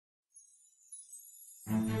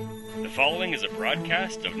The following is a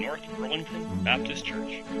broadcast of North Burlington Baptist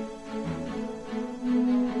Church.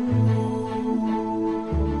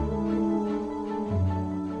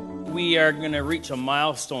 We are going to reach a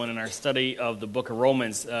milestone in our study of the book of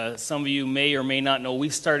Romans. Some of you may or may not know we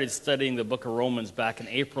started studying the book of Romans back in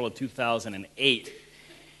April of 2008.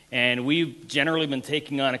 And we've generally been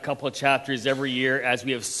taking on a couple of chapters every year as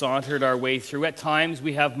we have sauntered our way through. At times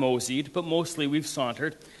we have moseyed, but mostly we've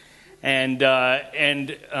sauntered. And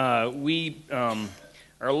we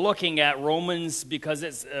are looking at Romans because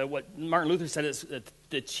it's what Martin Luther said, it's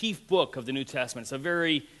the chief book of the New Testament. It's a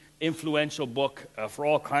very influential book for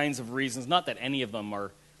all kinds of reasons. Not that any of them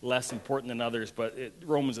are less important than others, but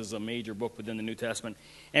Romans is a major book within the New Testament.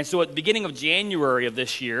 And so at the beginning of January of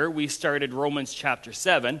this year, we started Romans chapter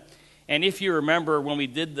 7. And if you remember when we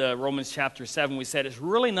did the Romans chapter 7, we said it's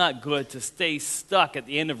really not good to stay stuck at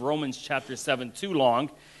the end of Romans chapter 7 too long,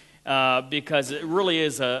 because it really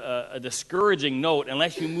is a discouraging note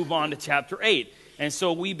unless you move on to chapter 8. And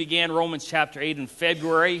so we began Romans chapter 8 in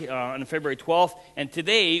February, on February 12th, and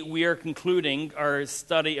today we are concluding our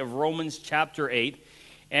study of Romans chapter 8.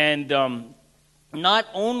 And not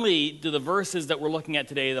only do the verses that we're looking at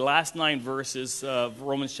today, the last 9 verses of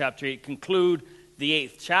Romans chapter 8, conclude the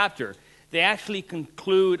 8th chapter, they actually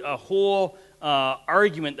conclude a whole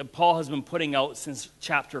argument that Paul has been putting out since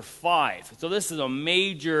chapter 5. So this is a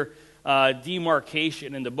major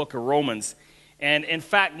demarcation in the book of Romans. And in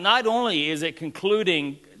fact, not only is it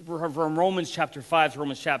concluding from Romans chapter 5 to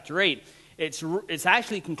Romans chapter 8, it's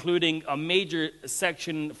actually concluding a major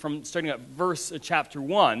section from starting at verse chapter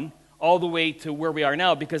 1 all the way to where we are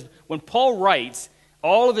now. Because when Paul writes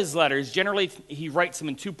all of his letters, generally he writes them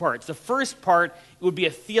in 2 parts. The first part would be a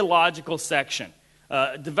theological section,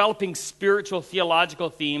 developing spiritual theological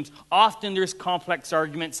themes. Often there's complex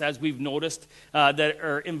arguments, as we've noticed, that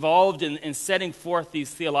are involved in setting forth these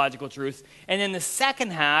theological truths. And in the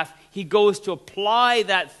second half, he goes to apply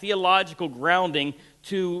that theological grounding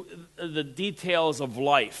to the details of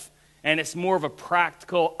life. And it's more of a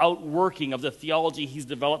practical outworking of the theology he's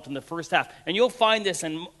developed in the first half. And you'll find this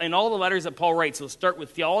in all the letters that Paul writes. He'll start with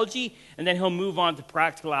theology, and then he'll move on to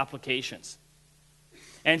practical applications.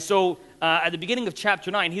 And so at the beginning of chapter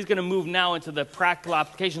 9, he's going to move now into the practical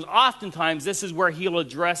applications. Oftentimes, this is where he'll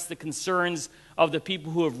address the concerns of the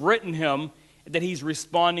people who have written him that he's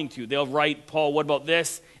responding to. They'll write, Paul, what about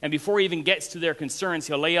this? And before he even gets to their concerns,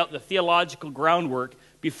 he'll lay out the theological groundwork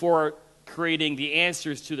before creating the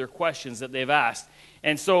answers to their questions that they've asked.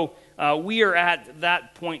 And so we are at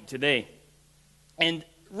that point today. And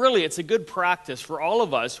really, it's a good practice for all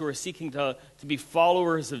of us who are seeking to be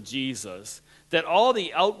followers of Jesus, that all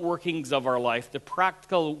the outworkings of our life, the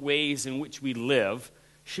practical ways in which we live,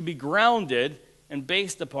 should be grounded and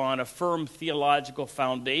based upon a firm theological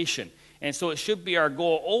foundation. And so it should be our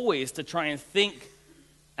goal always to try and think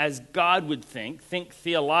as God would think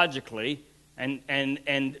theologically,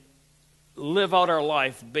 and live out our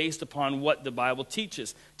life based upon what the Bible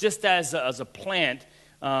teaches. Just as a plant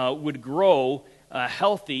would grow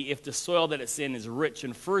healthy if the soil that it's in is rich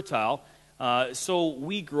and fertile, so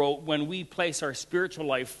we grow when we place our spiritual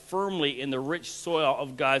life firmly in the rich soil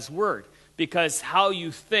of God's Word. Because how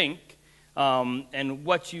you think and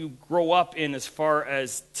what you grow up in as far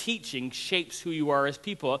as teaching shapes who you are as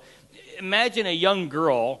people. Imagine a young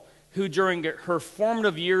girl who during her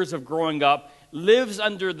formative years of growing up lives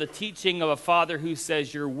under the teaching of a father who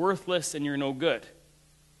says you're worthless and you're no good.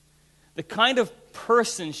 The kind of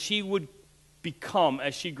person she would become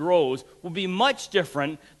as she grows will be much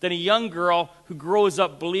different than a young girl who grows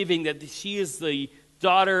up believing that she is the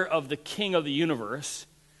daughter of the King of the universe,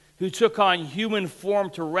 who took on human form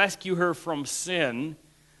to rescue her from sin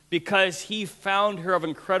because he found her of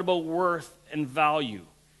incredible worth and value.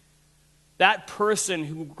 That person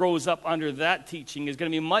who grows up under that teaching is going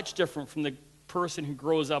to be much different from the person who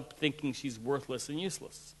grows up thinking she's worthless and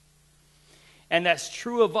useless. And that's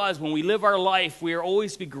true of us. When we live our life, we are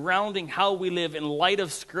always be grounding how we live in light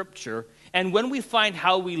of Scripture. And when we find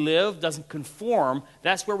how we live doesn't conform,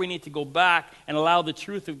 that's where we need to go back and allow the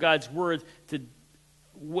truth of God's Word to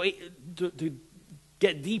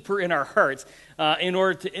get deeper in our hearts in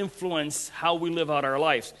order to influence how we live out our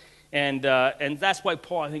lives. And that's why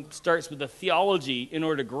Paul, I think, starts with the theology in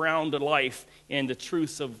order to ground the life in the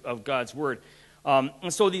truths of God's Word.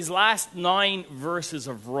 And so these last 9 verses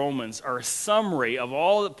of Romans are a summary of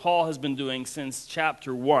all that Paul has been doing since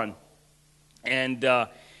chapter 1. And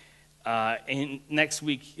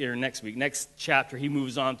next chapter, he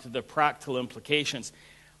moves on to the practical implications.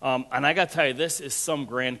 And I got to tell you, this is some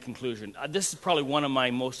grand conclusion. This is probably one of my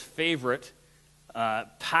most favorite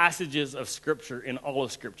passages of Scripture in all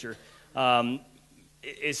of Scripture.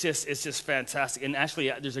 it's just fantastic. And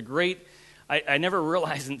actually, there's a great, I never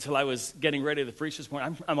realized until I was getting ready to preach this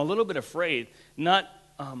morning, I'm a little bit afraid,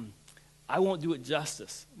 I won't do it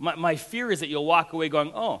justice. My fear is that you'll walk away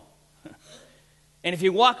going, oh. And if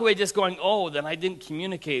you walk away just going, oh, then I didn't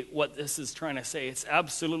communicate what this is trying to say. It's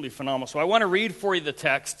absolutely phenomenal. So I want to read for you the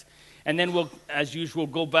text, and then we'll, as usual,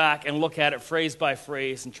 go back and look at it phrase by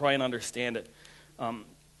phrase and try and understand it.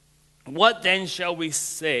 What then shall we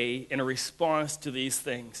say in a response to these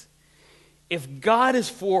things? If God is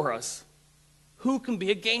for us, who can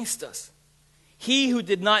be against us? He who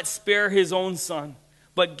did not spare his own son,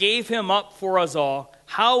 but gave him up for us all,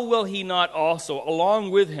 how will he not also,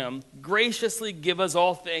 along with him, graciously give us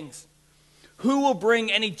all things? Who will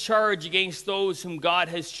bring any charge against those whom God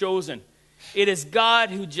has chosen? It is God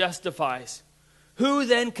who justifies. Who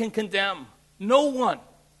then can condemn? No one.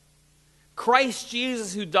 Christ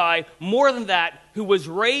Jesus, who died, more than that, who was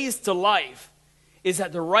raised to life, is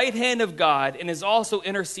at the right hand of God and is also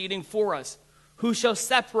interceding for us. Who shall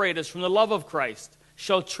separate us from the love of Christ?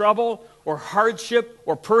 Shall trouble or hardship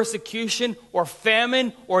or persecution or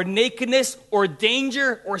famine or nakedness or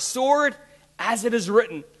danger or sword? As it is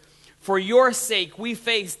written, for your sake we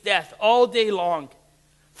face death all day long,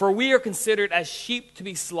 for we are considered as sheep to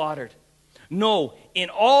be slaughtered. No, in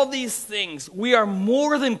all these things we are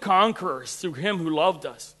more than conquerors through him who loved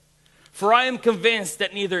us. For I am convinced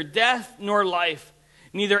that neither death nor life,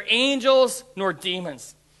 neither angels nor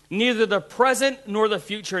demons, neither the present nor the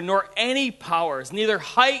future, nor any powers, neither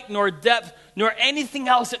height nor depth, nor anything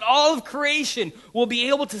else in all of creation will be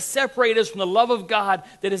able to separate us from the love of God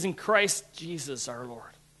that is in Christ Jesus our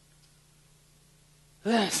Lord.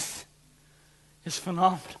 This is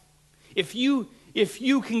phenomenal. If you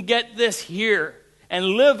can get this here and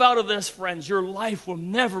live out of this, friends, your life will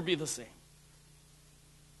never be the same.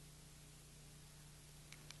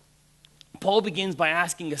 Paul begins by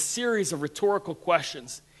asking a series of rhetorical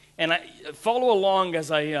questions. And I follow along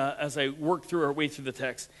as I work through our way through the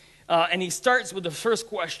text. And he starts with the first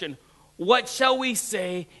question, what shall we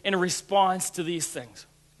say in response to these things?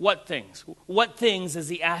 What things? What things is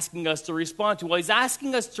he asking us to respond to? Well, he's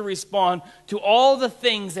asking us to respond to all the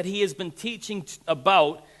things that he has been teaching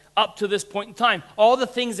about up to this point in time. All the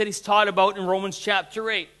things that he's taught about in Romans chapter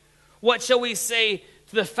 8. What shall we say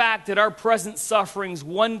to the fact that our present sufferings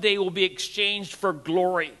one day will be exchanged for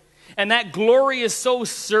glory? And that glory is so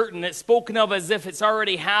certain, it's spoken of as if it's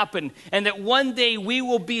already happened. And that one day we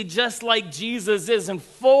will be just like Jesus is in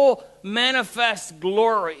full manifest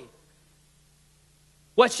glory.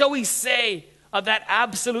 What shall we say of that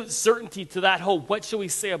absolute certainty to that hope? What shall we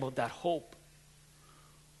say about that hope?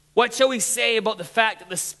 What shall we say about the fact that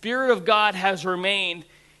the Spirit of God has remained,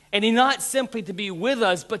 and he not simply to be with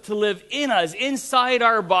us, but to live in us, inside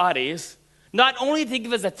our bodies, not only to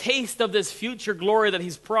give us a taste of this future glory that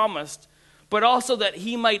he's promised, but also that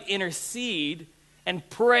he might intercede and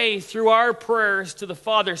pray through our prayers to the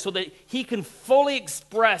Father so that he can fully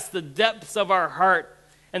express the depths of our heart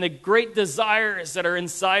and the great desires that are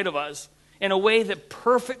inside of us in a way that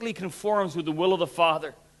perfectly conforms with the will of the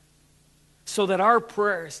Father, so that our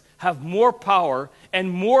prayers have more power and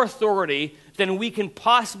more authority than we can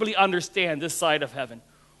possibly understand this side of heaven.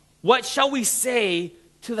 What shall we say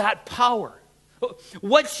to that power?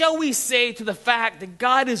 What shall we say to the fact that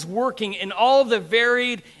God is working in all the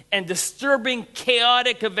varied and disturbing,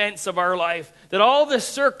 chaotic events of our life? That all the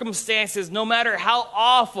circumstances, no matter how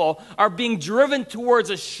awful, are being driven towards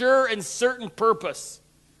a sure and certain purpose.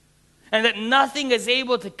 And that nothing is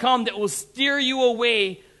able to come that will steer you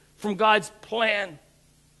away from God's plan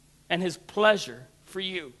and his pleasure for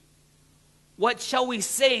you. What shall we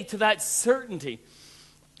say to that certainty?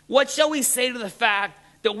 What shall we say to the fact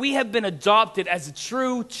that we have been adopted as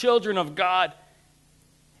true children of God,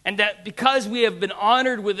 and that because we have been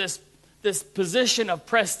honored with this position of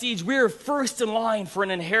prestige, we are first in line for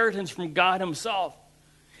an inheritance from God himself,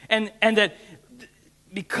 and that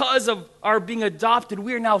because of our being adopted,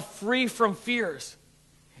 we are now free from fears,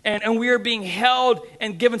 and we are being held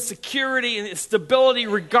and given security and stability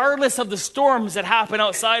regardless of the storms that happen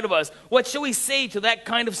outside of us. What shall we say to that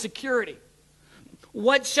kind of security?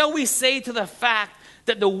 What shall we say to the fact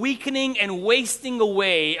that the weakening and wasting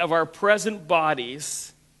away of our present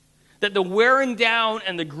bodies, that the wearing down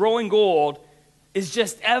and the growing old is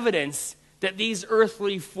just evidence that these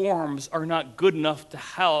earthly forms are not good enough to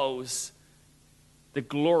house the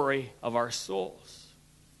glory of our souls?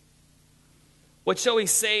 What shall we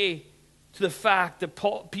say to the fact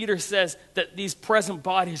that Peter says that these present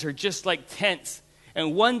bodies are just like tents,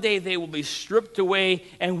 and one day they will be stripped away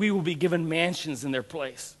and we will be given mansions in their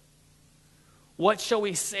place? What shall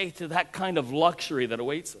we say to that kind of luxury that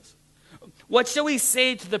awaits us? What shall we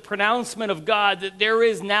say to the pronouncement of God that there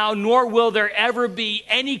is now, nor will there ever be,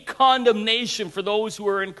 any condemnation for those who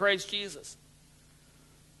are in Christ Jesus?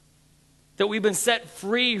 That we've been set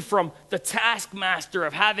free from the taskmaster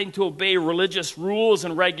of having to obey religious rules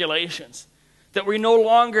and regulations. That we no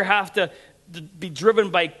longer have to be driven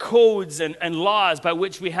by codes and laws by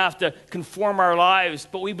which we have to conform our lives,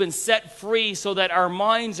 but we've been set free so that our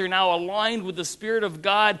minds are now aligned with the Spirit of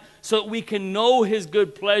God so that we can know His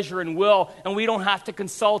good pleasure and will, and we don't have to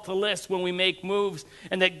consult a list when we make moves,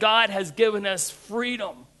 and that God has given us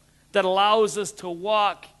freedom that allows us to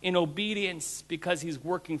walk in obedience because He's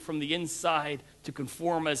working from the inside to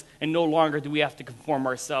conform us, and no longer do we have to conform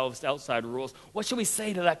ourselves to outside rules. What should we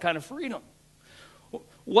say to that kind of freedom?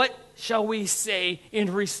 What shall we say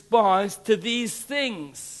in response to these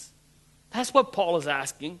things? That's what Paul is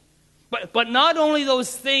asking. But not only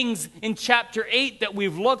those things in chapter 8 that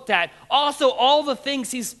we've looked at, also all the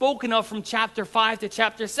things he's spoken of from chapter 5 to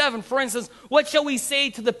chapter 7. For instance, what shall we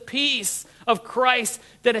say to the peace of Christ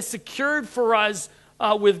that is secured for us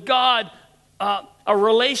with God, a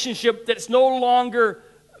relationship that's no longer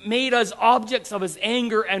made us objects of His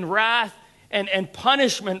anger and wrath and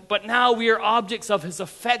punishment, but now we are objects of His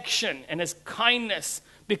affection and His kindness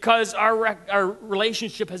because our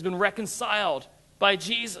relationship has been reconciled by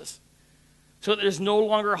Jesus. So that there's no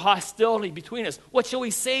longer hostility between us. What shall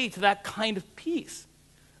we say to that kind of peace?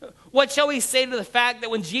 What shall we say to the fact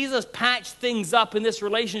that when Jesus patched things up in this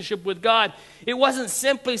relationship with God, it wasn't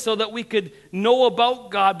simply so that we could know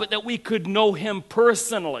about God, but that we could know Him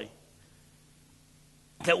personally.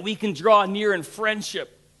 That we can draw near in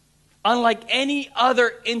friendship. Unlike any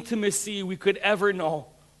other intimacy we could ever know.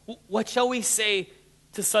 What shall we say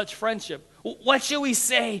to such friendship? What shall we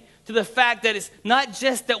say to the fact that it's not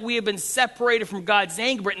just that we have been separated from God's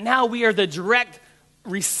anger, but now we are the direct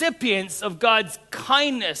recipients of God's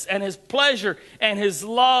kindness and His pleasure and His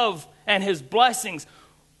love and His blessings?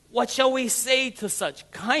 What shall we say to such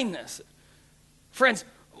kindness? Friends,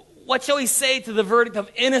 what shall we say to the verdict of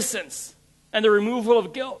innocence and the removal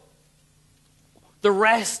of guilt? The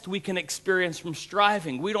rest we can experience from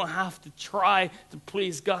striving. We don't have to try to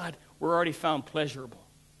please God. We're already found pleasurable.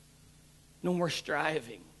 No more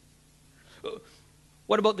striving.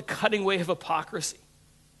 What about the cutting away of hypocrisy?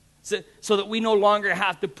 So that we no longer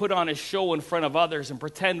have to put on a show in front of others and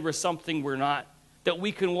pretend we're something we're not. That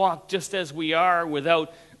we can walk just as we are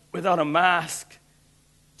without a mask.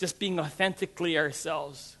 Just being authentically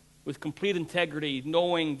ourselves with complete integrity,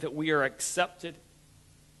 knowing that we are accepted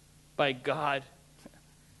by God.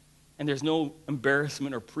 And there's no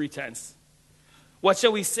embarrassment or pretense. What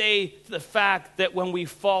shall we say to the fact that when we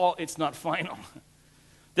fall, it's not final?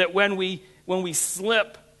 That when we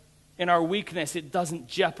slip in our weakness, it doesn't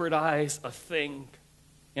jeopardize a thing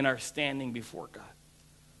in our standing before God?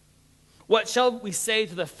 What shall we say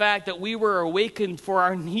to the fact that we were awakened for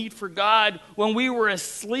our need for God when we were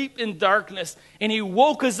asleep in darkness, and He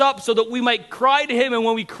woke us up so that we might cry to Him, and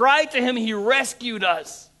when we cried to Him, He rescued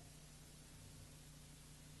us?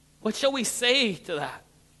 What shall we say to that?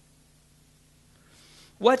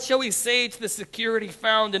 What shall we say to the security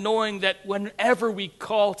found in knowing that whenever we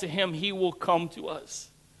call to Him, He will come to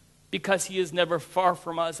us? Because He is never far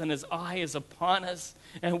from us and His eye is upon us,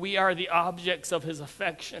 and we are the objects of His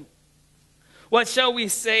affection. What shall we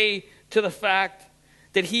say to the fact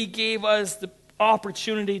that He gave us the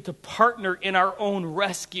opportunity to partner in our own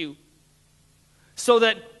rescue so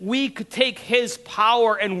that we could take His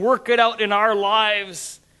power and work it out in our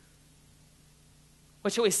lives?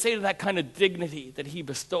 What shall we say to that kind of dignity that He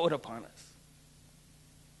bestowed upon us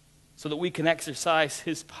so that we can exercise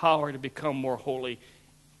His power to become more holy?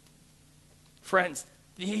 Friends,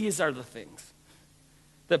 these are the things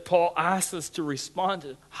that Paul asks us to respond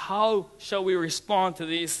to. How shall we respond to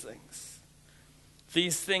these things?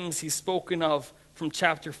 These things he's spoken of from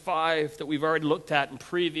chapter 5 that we've already looked at in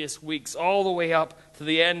previous weeks, all the way up to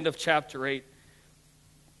the end of chapter 8.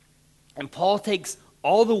 And Paul takes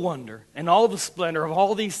all the wonder and all the splendor of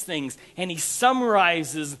all these things, and he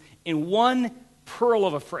summarizes in one pearl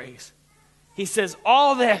of a phrase. He says,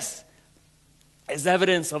 all this is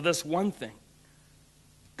evidence of this one thing.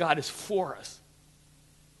 God is for us.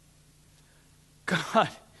 God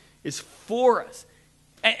is for us.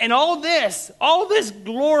 And all this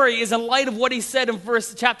glory is in light of what he said in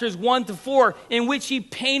chapters 1 to 4, in which he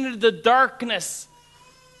painted the darkness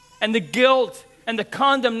and the guilt and the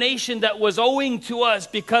condemnation that was owing to us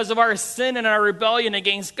because of our sin and our rebellion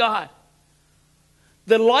against God.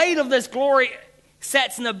 The light of this glory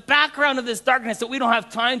sets in the background of this darkness that we don't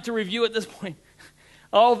have time to review at this point.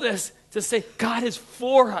 All this to say, God is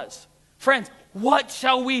for us. Friends, what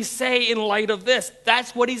shall we say in light of this?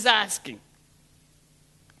 That's what he's asking.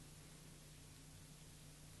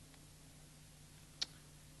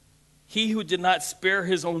 he who did not spare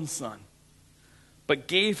his own son, but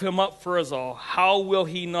gave him up for us all, how will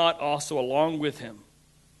he not also, along with him,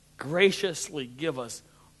 graciously give us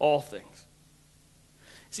all things?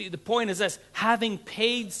 See, the point is this: having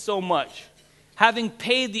paid so much, having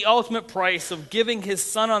paid the ultimate price of giving his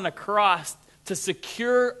son on the cross to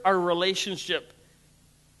secure our relationship,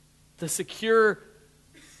 to secure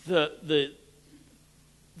the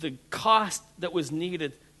cost that was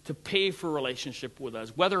needed to pay for relationship with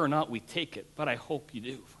us, whether or not we take it, but I hope you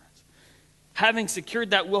do, friends. Having secured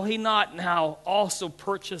that, will he not now also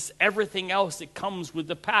purchase everything else that comes with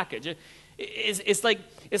the package? It's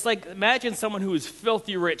like imagine someone who is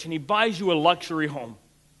filthy rich and he buys you a luxury home.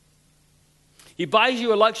 He buys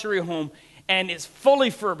you a luxury home and it's fully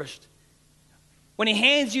furnished. When he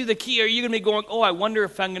hands you the key, are you going to be going, oh, I wonder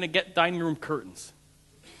if I'm going to get dining room curtains?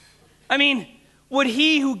 I mean, would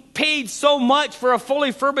he who paid so much for a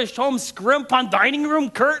fully furnished home scrimp on dining room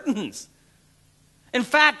curtains? In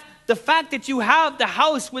fact, the fact that you have the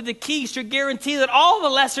house with the key should guarantee that all the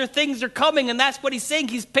lesser things are coming, and that's what he's saying.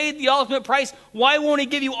 He's paid the ultimate price. Why won't he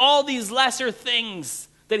give you all these lesser things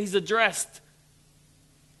that he's addressed?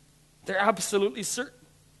 They're absolutely certain.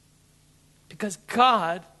 Because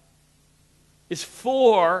God is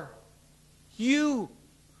for you.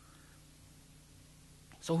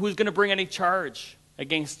 So who's going to bring any charge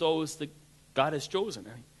against those that God has chosen?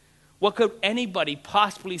 I mean, what could anybody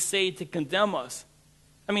possibly say to condemn us?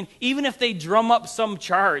 I mean, even if they drum up some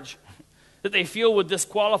charge that they feel would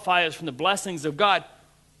disqualify us from the blessings of God,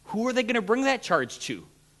 who are they going to bring that charge to?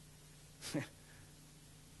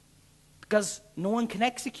 Because no one can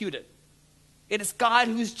execute it. It is God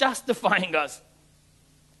who's justifying us.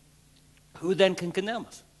 Who then can condemn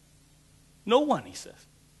us? No one, he says.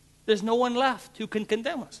 There's no one left who can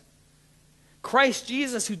condemn us. Christ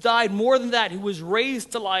Jesus, who died, more than that, who was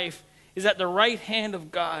raised to life, is at the right hand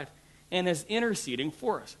of God and is interceding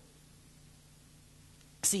for us.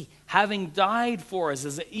 See, having died for us,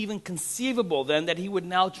 is it even conceivable then that he would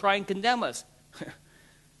now try and condemn us?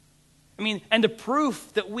 I mean, and the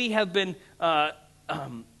proof that we have been, that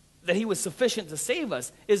he was sufficient to save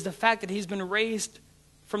us is the fact that he's been raised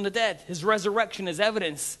from the dead. His resurrection is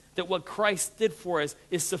evidence that what Christ did for us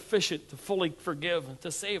is sufficient to fully forgive and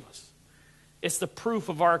to save us. It's the proof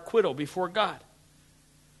of our acquittal before God.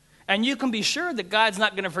 And you can be sure that God's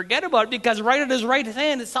not going to forget about it, because right at his right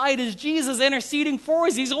hand side is Jesus interceding for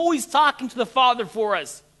us. He's always talking to the Father for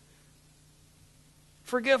us.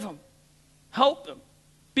 Forgive them. Help them.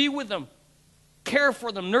 Be with them. Care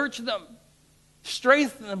for them. Nurture them.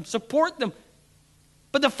 Strengthen them. Support them.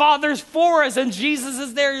 But the Father's for us, and Jesus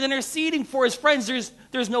is there interceding for us. Friends,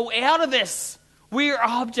 there's no way out of this. We are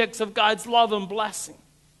objects of God's love and blessing.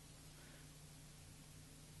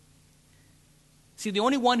 See, the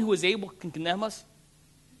only one who is able to condemn us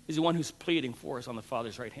is the one who's pleading for us on the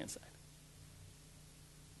Father's right-hand side.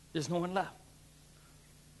 There's no one left.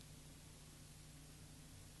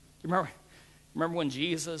 Remember when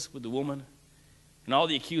Jesus with the woman and all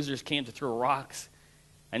the accusers came to throw rocks,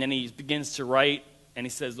 and then he begins to write, and he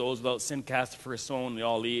says, those without sin cast the first stone, they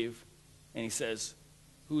all leave. And he says,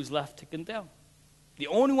 who's left to condemn? The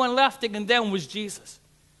only one left to condemn was Jesus.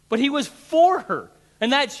 But he was for her.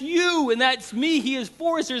 And that's you, and that's me. He is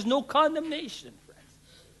for us. There's no condemnation, friends.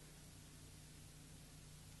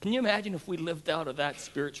 Can you imagine if we lived out of that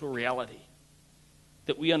spiritual reality?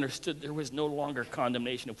 That we understood there was no longer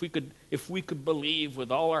condemnation. If we could believe with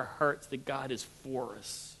all our hearts that God is for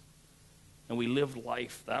us, and we live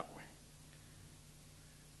life that way.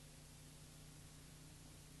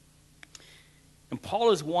 And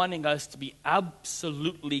Paul is wanting us to be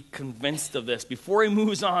absolutely convinced of this. Before he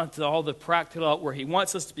moves on to all the practical out where he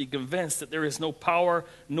wants us to be convinced that there is no power,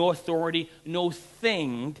 no authority, no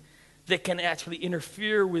thing that can actually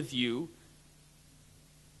interfere with you,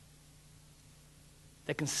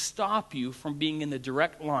 that can stop you from being in the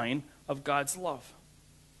direct line of God's love.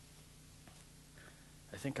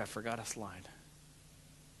 I think I forgot a slide.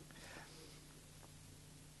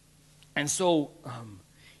 And so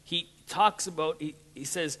he talks about, he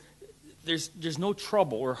says, there's no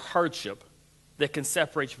trouble or hardship that can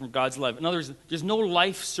separate you from God's love. In other words, there's no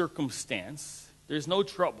life circumstance, there's no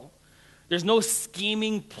trouble, there's no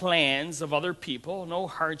scheming plans of other people, no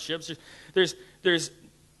hardships.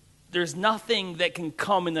 There's nothing that can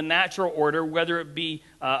come in the natural order, whether it be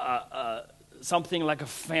something like a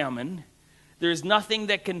famine. There's nothing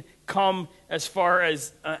that can come as far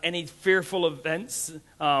as any fearful events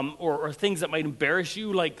or things that might embarrass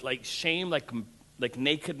you, like shame, like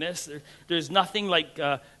nakedness. There's nothing like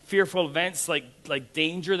fearful events like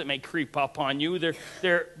danger that may creep up on you.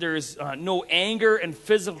 There's no anger and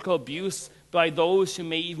physical abuse by those who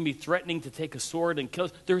may even be threatening to take a sword and kill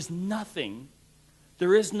us. There's nothing,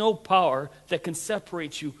 there is no power that can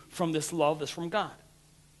separate you from this love that's from God.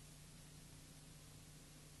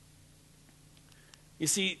 You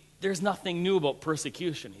see, there's nothing new about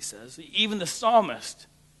persecution, he says. Even the psalmist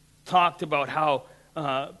talked about how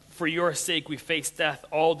for your sake we face death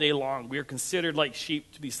all day long. We are considered like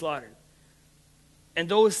sheep to be slaughtered. And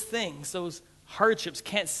those things, those hardships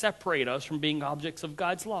can't separate us from being objects of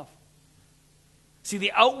God's love. See,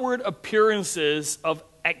 the outward appearances of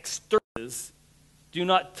externals do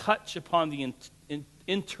not touch upon the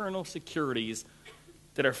internal securities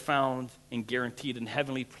that are found and guaranteed in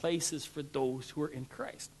heavenly places for those who are in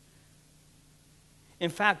Christ. In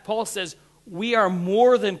fact, Paul says, we are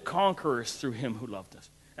more than conquerors through him who loved us.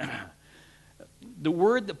 The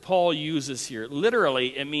word that Paul uses here,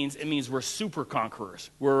 literally, it means we're super conquerors.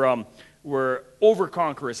 We're over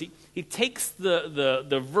conquerors. He takes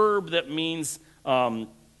the verb that means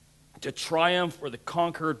to triumph or the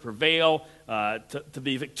conquered prevail, to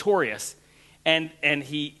be victorious, and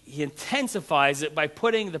he intensifies it by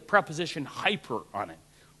putting the preposition hyper on it.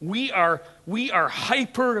 We are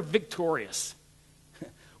hyper victorious.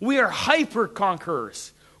 We are hyper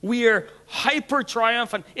conquerors. We are hyper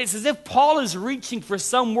triumphant. It's as if Paul is reaching for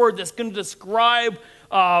some word that's going to describe,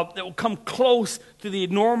 that will come close to the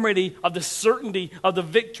enormity of the certainty of the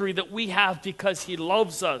victory that we have because he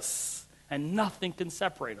loves us, and nothing can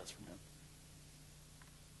separate us from him.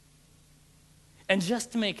 And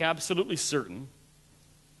just to make absolutely certain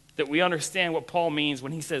that we understand what Paul means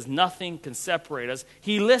when he says nothing can separate us,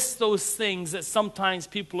 he lists those things that sometimes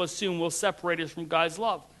people assume will separate us from God's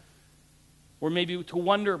love, or maybe to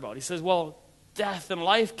wonder about. He says, well, death and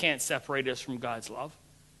life can't separate us from God's love.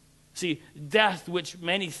 See, death, which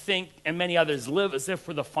many think and many others live as if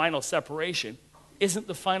for the final separation, isn't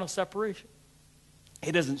the final separation.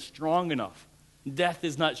 It isn't strong enough. Death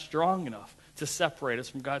is not strong enough to separate us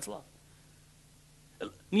from God's love.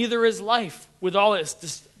 Neither is life, with all its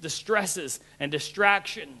distresses and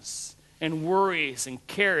distractions and worries and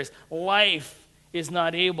cares. Life is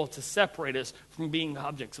not able to separate us from being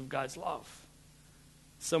objects of God's love.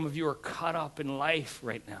 Some of you are caught up in life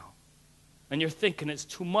right now, and you're thinking it's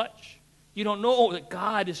too much. You don't know that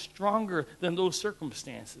God is stronger than those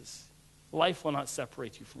circumstances. Life will not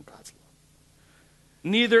separate you from God's love.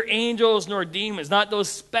 Neither angels nor demons, not those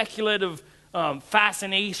speculative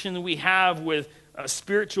fascination we have with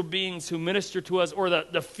spiritual beings who minister to us, or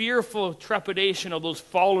the fearful trepidation of those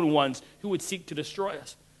fallen ones who would seek to destroy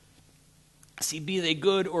us. See, be they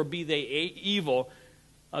good or be they evil,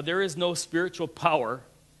 there is no spiritual power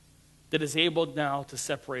that is able now to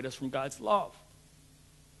separate us from God's love.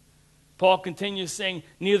 Paul continues saying,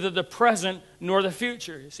 neither the present nor the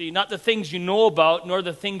future. See, not the things you know about, nor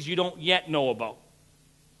the things you don't yet know about.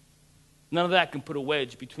 None of that can put a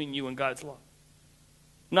wedge between you and God's love.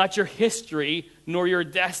 Not your history, nor your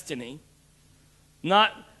destiny.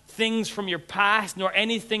 Not things from your past, nor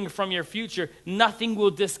anything from your future. Nothing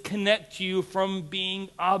will disconnect you from being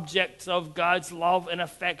objects of God's love and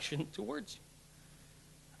affection towards you.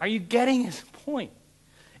 Are you getting his point?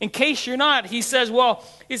 In case you're not, he says,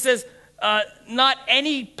 not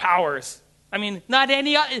any powers. I mean, not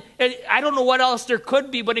any, I don't know what else there could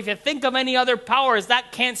be, but if you think of any other powers,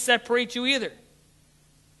 that can't separate you either.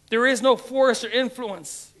 There is no force or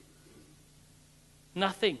influence.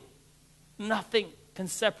 Nothing can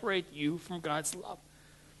separate you from God's love.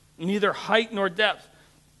 Neither height nor depth.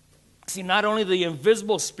 See, not only the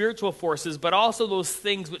invisible spiritual forces, but also those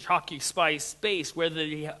things which occupy space, whether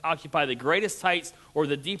they occupy the greatest heights or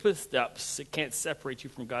the deepest depths, it can't separate you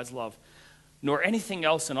from God's love, nor anything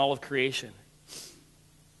else in all of creation.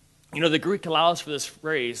 You know, the Greek allows for this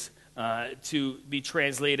phrase to be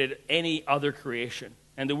translated any other creation.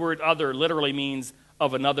 And the word other literally means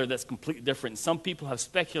of another that's completely different. Some people have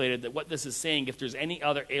speculated that what this is saying, if there's any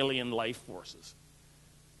other alien life forces,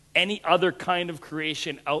 any other kind of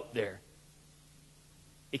creation out there,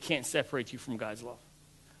 it can't separate you from God's love.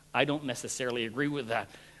 I don't necessarily agree with that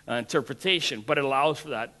interpretation, but it allows for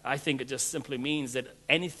that. I think it just simply means that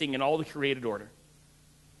anything in all the created order,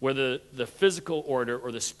 whether the physical order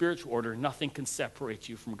or the spiritual order, nothing can separate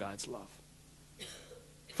you from God's love.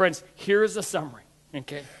 Friends, here's a summary,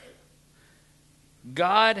 okay?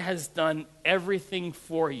 God has done everything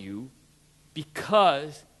for you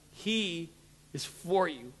because he is for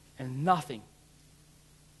you, and nothing.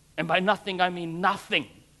 And by nothing, I mean nothing.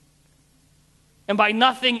 And by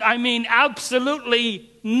nothing, I mean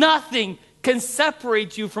absolutely nothing can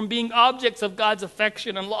separate you from being objects of God's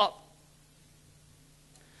affection and love.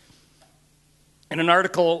 In an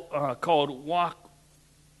article called Walk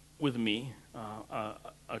With Me, a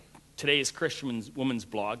today's Christian Woman's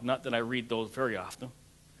blog, not that I read those very often.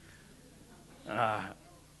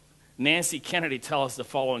 Nancy Kennedy tells the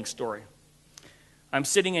following story. I'm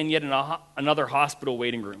sitting in yet another hospital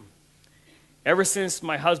waiting room. Ever since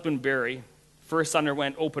my husband Barry first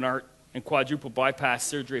underwent open heart and quadruple bypass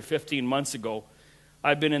surgery 15 months ago,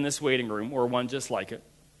 I've been in this waiting room, or one just like it,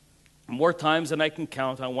 more times than I can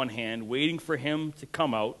count on one hand, waiting for him to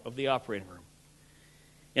come out of the operating room.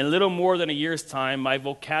 In little more than a year's time, my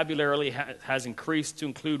vocabulary has increased to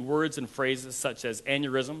include words and phrases such as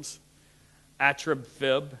aneurysms, atrial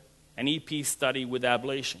fib, and EP study with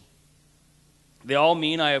ablation. They all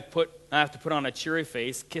mean I have to put on a cheery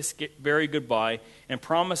face, kiss Barry goodbye, and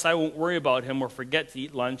promise I won't worry about him or forget to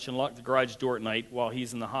eat lunch and lock the garage door at night while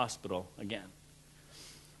he's in the hospital again.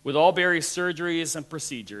 With all Barry's surgeries and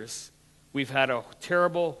procedures, we've had a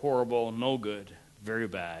terrible, horrible, no good, very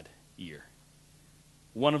bad year.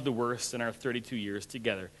 One of the worst in our 32 years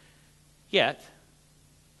together. Yet,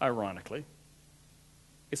 ironically,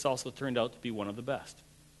 it's also turned out to be one of the best.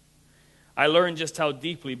 I learned just how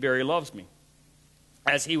deeply Barry loves me.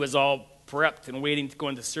 As he was all prepped and waiting to go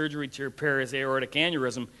into surgery to repair his aortic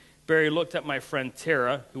aneurysm, Barry looked at my friend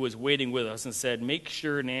Tara, who was waiting with us, and said, "Make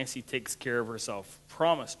sure Nancy takes care of herself.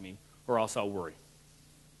 Promise me, or else I'll worry."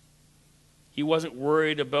 He wasn't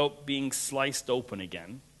worried about being sliced open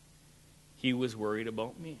again. He was worried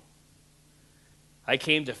about me. I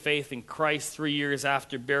came to faith in Christ 3 years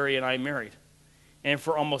after Barry and I married. And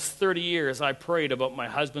for almost 30 years, I prayed about my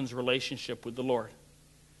husband's relationship with the Lord.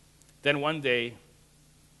 Then one day,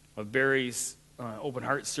 of Barry's open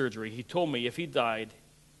heart surgery, he told me if he died,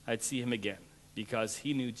 I'd see him again because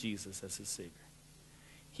he knew Jesus as his Savior.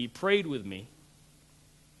 He prayed with me.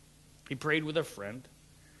 He prayed with a friend.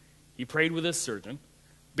 He prayed with a surgeon.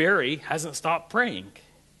 Barry hasn't stopped praying.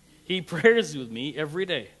 He prays with me every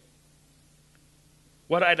day.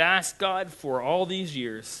 What I'd asked God for all these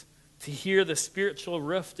years, to hear the spiritual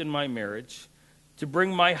rift in my marriage, to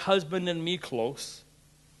bring my husband and me close,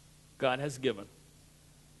 God has given.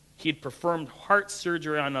 He'd performed heart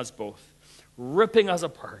surgery on us both, ripping us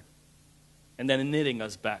apart, and then knitting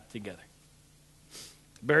us back together.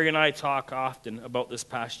 Barry and I talk often about this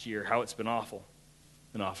past year, how it's been awful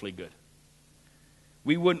and awfully good.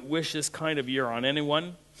 We wouldn't wish this kind of year on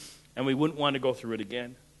anyone, and we wouldn't want to go through it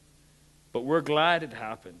again. But we're glad it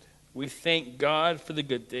happened. We thank God for the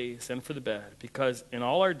good days and for the bad, because in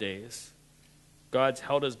all our days, God's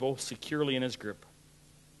held us both securely in his grip.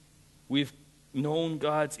 We've known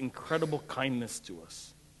God's incredible kindness to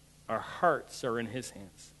us. Our hearts are in his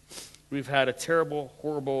hands. We've had a terrible,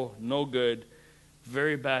 horrible, no good,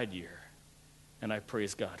 very bad year, and I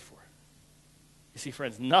praise God for it. You see,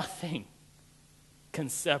 friends, nothing can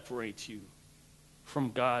separate you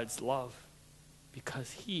from God's love because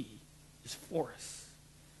he is for us.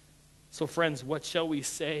 So, friends, what shall we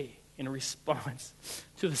say in response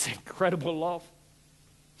to this incredible love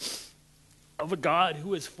of a God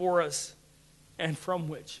who is for us and from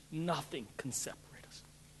which nothing can separate us?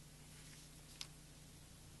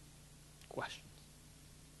 Questions?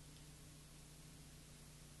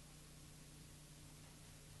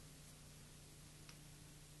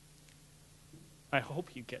 I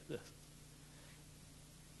hope you get this.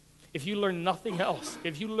 If you learn nothing else,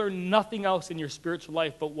 in your spiritual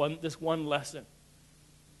life but this one lesson,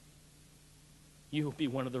 you will be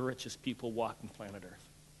one of the richest people walking planet Earth.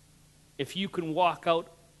 If you can walk out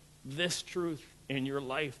this truth in your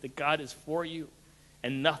life, that God is for you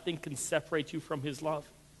and nothing can separate you from his love,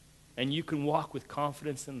 and you can walk with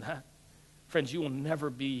confidence in that, friends, you will never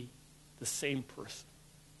be the same person.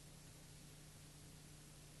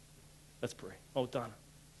 Let's pray. Oh, Donna.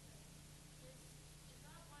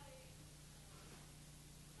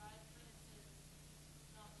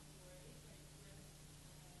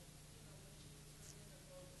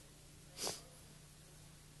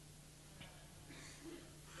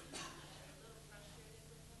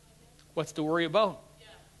 What's to worry about?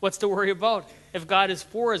 What's to worry about? If God is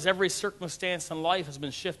for us, every circumstance in life has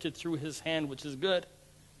been shifted through his hand, which is good.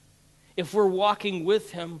 If we're walking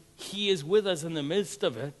with him, he is with us in the midst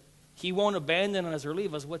of it. He won't abandon us or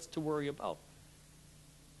leave us. What's to worry about?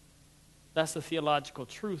 That's the theological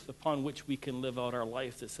truth upon which we can live out our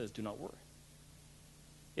life that says, do not worry.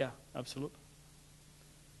 Yeah, absolutely.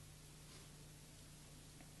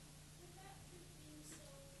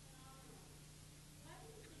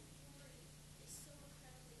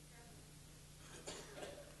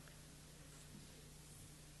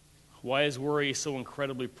 Why is worry so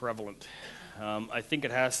incredibly prevalent? I think it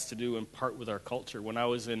has to do in part with our culture. When I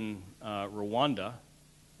was in Rwanda,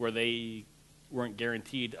 where they weren't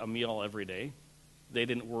guaranteed a meal every day, they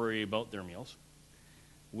didn't worry about their meals.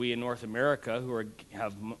 We in North America who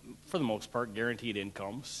have, for the most part, guaranteed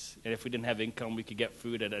incomes. And if we didn't have income, we could get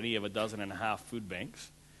food at any of 12.5 food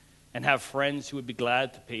banks. And have friends who would be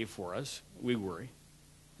glad to pay for us. We worry.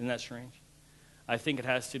 Isn't that strange? I think it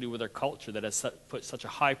has to do with our culture that has put such a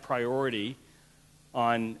high priority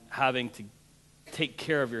on having to take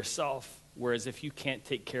care of yourself. Whereas if you can't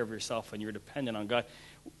take care of yourself and you're dependent on God,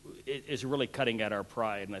 it is really cutting at our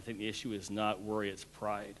pride. And I think the issue is not worry, it's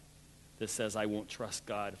pride that says, I won't trust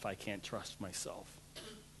God if I can't trust myself.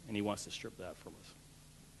 And he wants to strip that from us,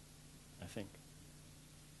 I think.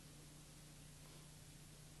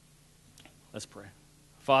 Let's pray.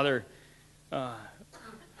 Father,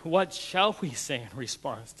 what shall we say in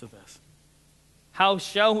response to this? How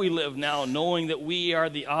shall we live now knowing that we are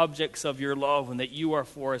the objects of your love and that you are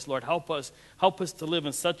for us? Lord, help us to live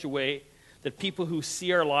in such a way that people who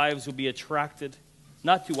see our lives will be attracted,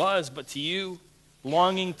 not to us, but to you,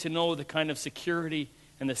 longing to know the kind of security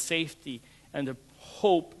and the safety and the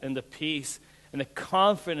hope and the peace and the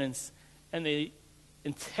confidence and the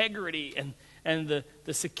integrity and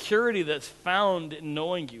the security that's found in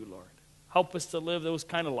knowing you, Lord. Help us to live those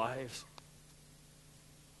kind of lives.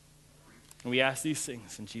 And we ask these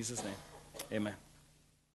things in Jesus' name. Amen.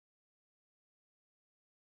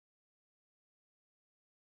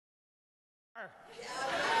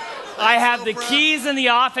 I have the keys in the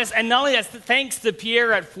office, and not only that, thanks to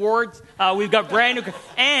Pierre at Ford, we've got brand new,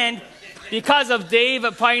 and because of Dave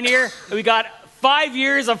at Pioneer, we got 5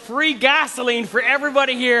 years of free gasoline for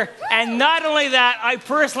everybody here, and not only that, I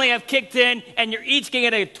personally have kicked in, and you're each going to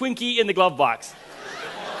get a Twinkie in the glove box.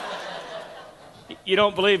 You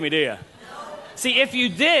don't believe me, do you? See, if you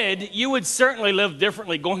did, you would certainly live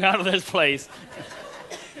differently going out of this place.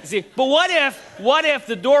 See, but what if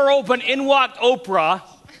the door opened, in walked Oprah,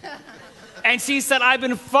 and she said, I've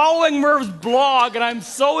been following Merv's blog, and I'm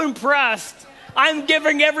so impressed. I'm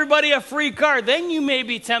giving everybody a free car. Then you may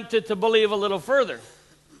be tempted to believe a little further.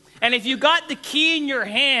 And if you got the key in your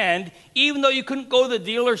hand, even though you couldn't go to the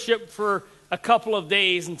dealership for a couple of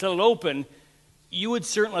days until it opened, you would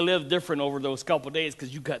certainly live different over those couple of days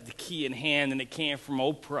because you got the key in hand and it came from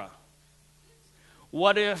Oprah.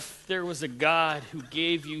 What if there was a God who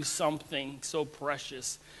gave you something so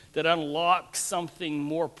precious that unlocks something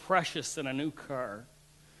more precious than a new car,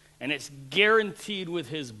 and it's guaranteed with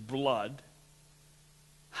his blood?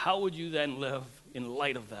 How would you then live in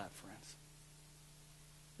light of that, friends?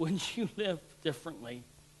 Wouldn't you live differently?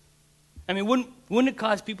 I mean, wouldn't it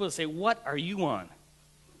cause people to say, what are you on?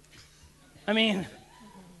 I mean,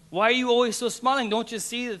 why are you always so smiling? Don't you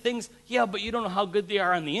see the things? Yeah, but you don't know how good they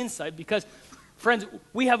are on the inside because, friends,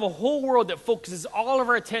 we have a whole world that focuses all of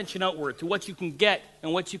our attention outward to what you can get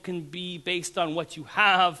and what you can be based on what you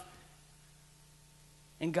have.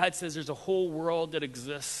 And God says there's a whole world that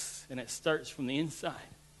exists, and it starts from the inside.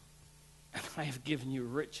 And I have given you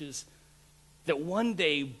riches that one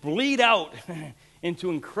day bleed out into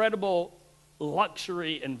incredible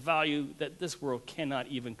luxury and value that this world cannot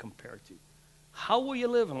even compare to. How will you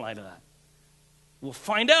live in light of that? We'll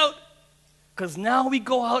find out, because now we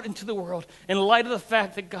go out into the world in light of the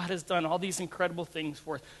fact that God has done all these incredible things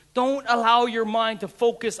for us. Don't allow your mind to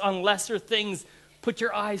focus on lesser things. Put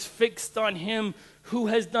your eyes fixed on him who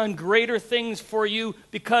has done greater things for you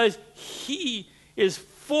because he is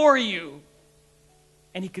for you.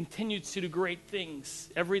 And he continues to do great things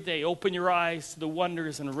every day. Open your eyes to the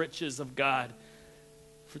wonders and riches of God.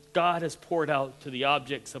 For God has poured out to the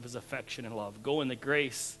objects of his affection and love. Go in the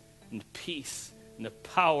grace and the peace and the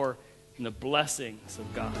power and the blessings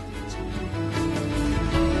of God.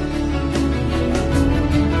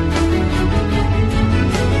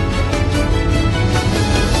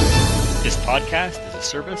 This podcast is a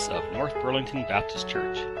service of North Burlington Baptist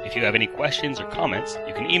Church. If you have any questions or comments,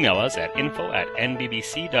 you can email us at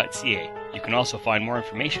info@nbbc.ca. You can also find more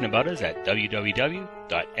information about us at www.nbbc.ca.